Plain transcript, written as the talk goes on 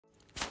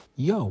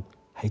Yo,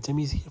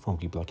 Is here from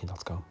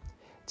GeekBlooging.com.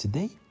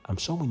 Today, I'm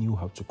showing you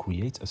how to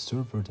create a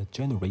server that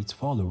generates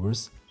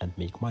followers and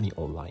make money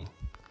online.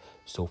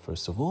 So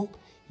first of all,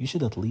 you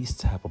should at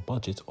least have a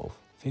budget of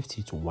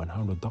 $50 to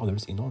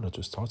 $100 in order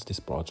to start this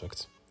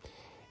project.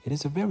 It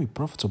is a very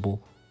profitable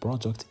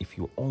project if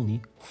you only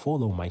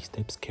follow my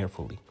steps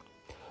carefully.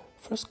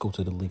 First, go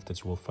to the link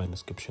that you will find in the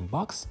description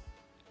box,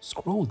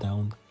 scroll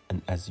down,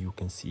 and as you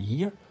can see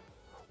here,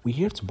 we're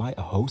here to buy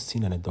a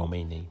hosting and a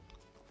domain name.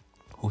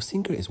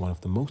 Hostinger is one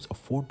of the most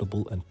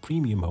affordable and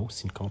premium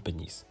hosting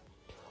companies.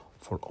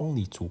 For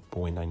only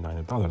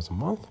 $2.99 a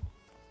month,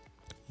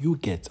 you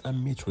get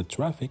unlimited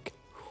traffic,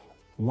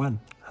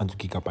 100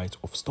 gigabytes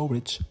of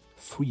storage,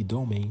 free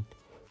domain,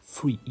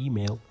 free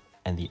email,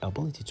 and the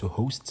ability to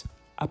host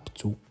up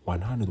to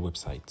 100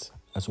 websites,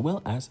 as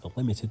well as a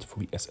limited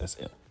free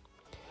SSL.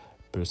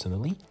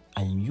 Personally,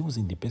 I am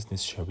using the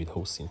business shared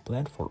hosting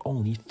plan for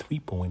only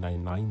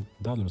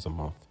 $3.99 a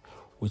month,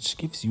 which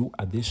gives you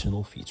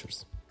additional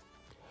features.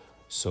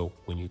 So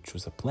when you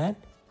choose a plan,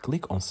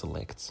 click on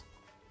select.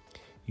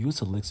 You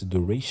select the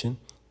duration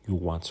you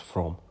want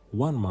from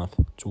 1 month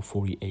to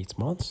 48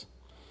 months,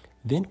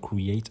 then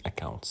create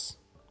accounts.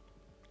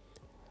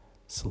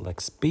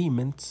 Select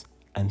payments,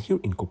 and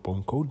here in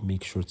coupon code,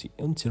 make sure to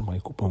enter my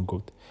coupon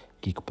code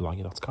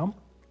GeekBlooging.com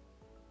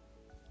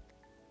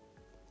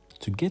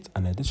to get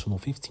an additional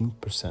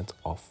 15%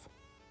 off.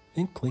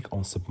 Then click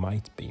on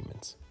submit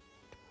payments.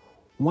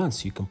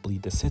 Once you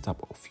complete the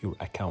setup of your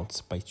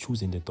accounts by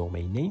choosing the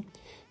domain name,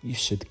 you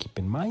should keep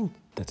in mind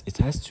that it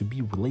has to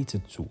be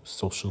related to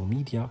social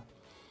media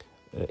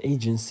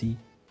agency,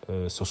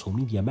 social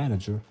media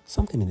manager,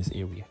 something in this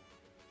area.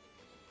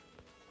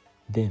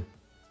 Then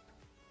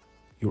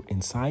you're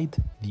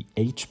inside the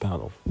H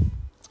panel.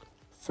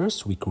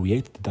 First, we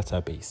create the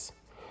database.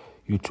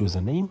 You choose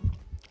a name,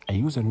 a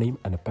username,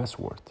 and a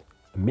password,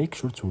 and make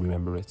sure to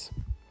remember it.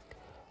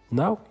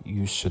 Now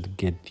you should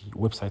get the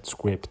website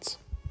script.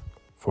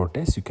 For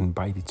this, you can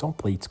buy the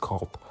template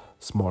called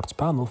Smart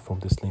Panel from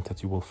this link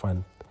that you will find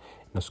in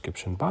the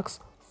description box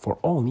for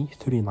only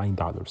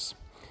 $39.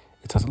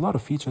 It has a lot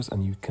of features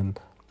and you can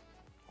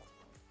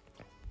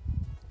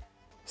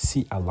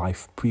see a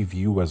live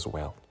preview as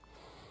well.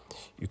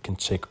 You can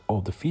check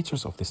all the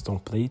features of this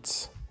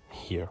template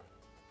here.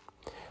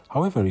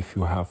 However, if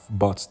you have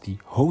bought the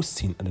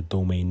hosting and the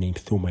domain name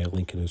through my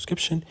link in the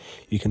description,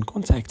 you can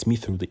contact me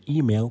through the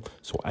email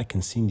so I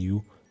can send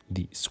you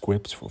the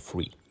script for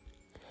free.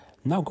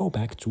 Now go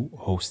back to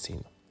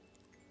hosting.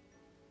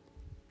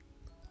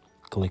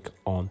 Click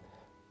on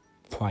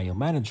File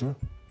Manager,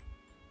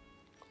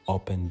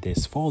 open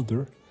this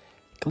folder,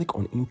 click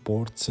on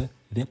Import,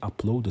 then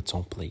upload the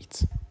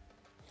template.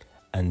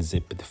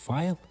 Unzip the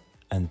file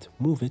and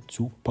move it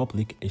to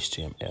public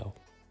HTML.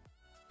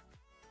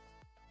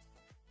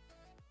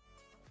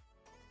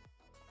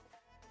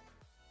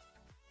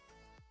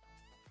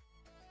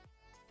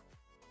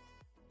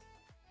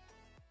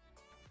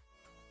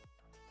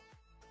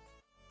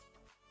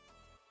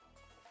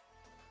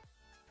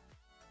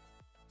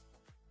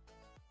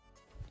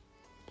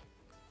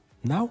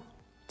 Now,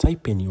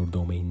 type in your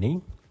domain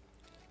name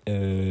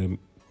in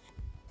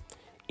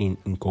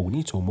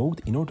incognito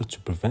mode in order to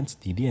prevent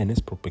the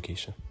DNS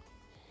propagation.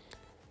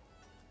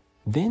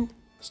 Then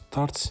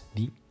start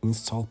the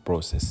install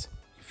process.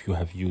 If you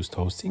have used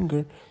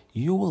Hostinger,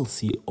 you will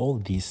see all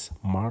these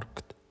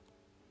marked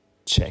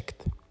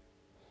checked.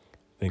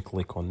 Then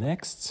click on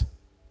Next.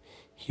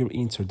 Here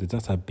enter the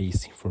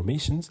database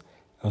information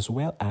as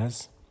well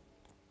as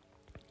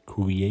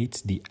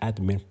create the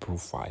admin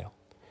profile.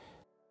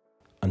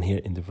 And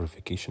here in the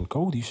verification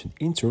code, you should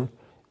enter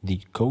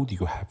the code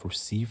you have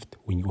received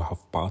when you have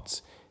bought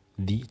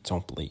the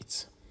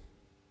templates.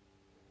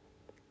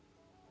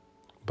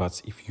 But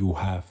if you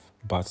have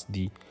bought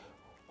the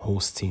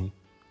hosting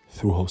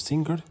through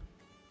Hostinger,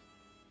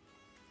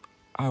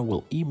 I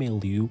will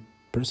email you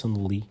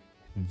personally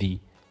the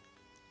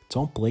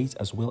template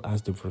as well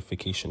as the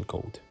verification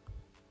code.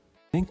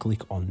 Then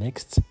click on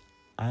Next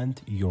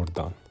and you're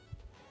done.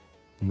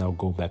 Now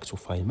go back to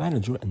File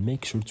Manager and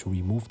make sure to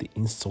remove the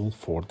install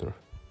folder.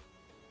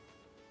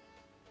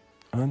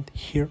 And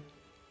here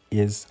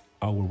is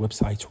our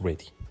website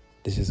ready.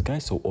 This is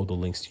guys, so all the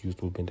links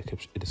used will be in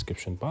the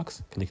description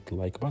box. Click the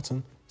like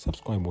button,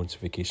 subscribe with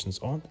notifications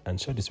on, and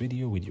share this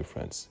video with your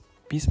friends.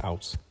 Peace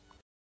out.